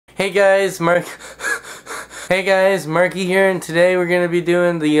Hey guys, Hey guys, Marky here, and today we're gonna be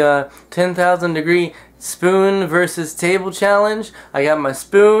doing the 10,000 degree spoon versus table challenge. I got my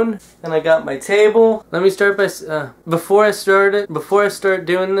spoon and I got my table. Let me start by before I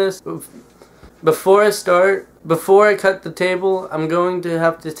cut the table, I'm going to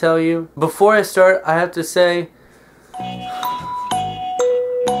have to tell you. Before I start, I have to say.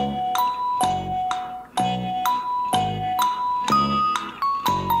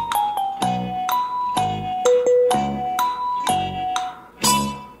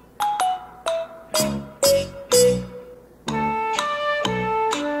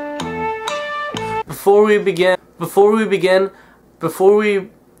 Before we begin,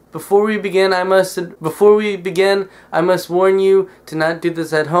 I must warn you to not do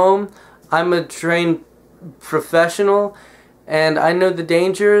this at home. I'm a trained professional, and I know the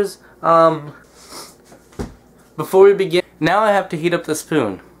dangers. Before we begin, now I have to heat up the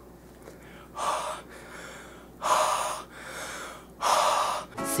spoon.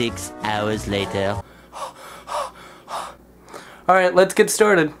 6 hours later. Alright, let's get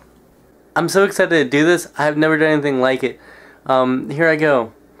started. I'm so excited to do this. I've never done anything like it. Here I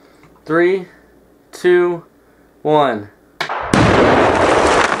go. 3, 2, 1.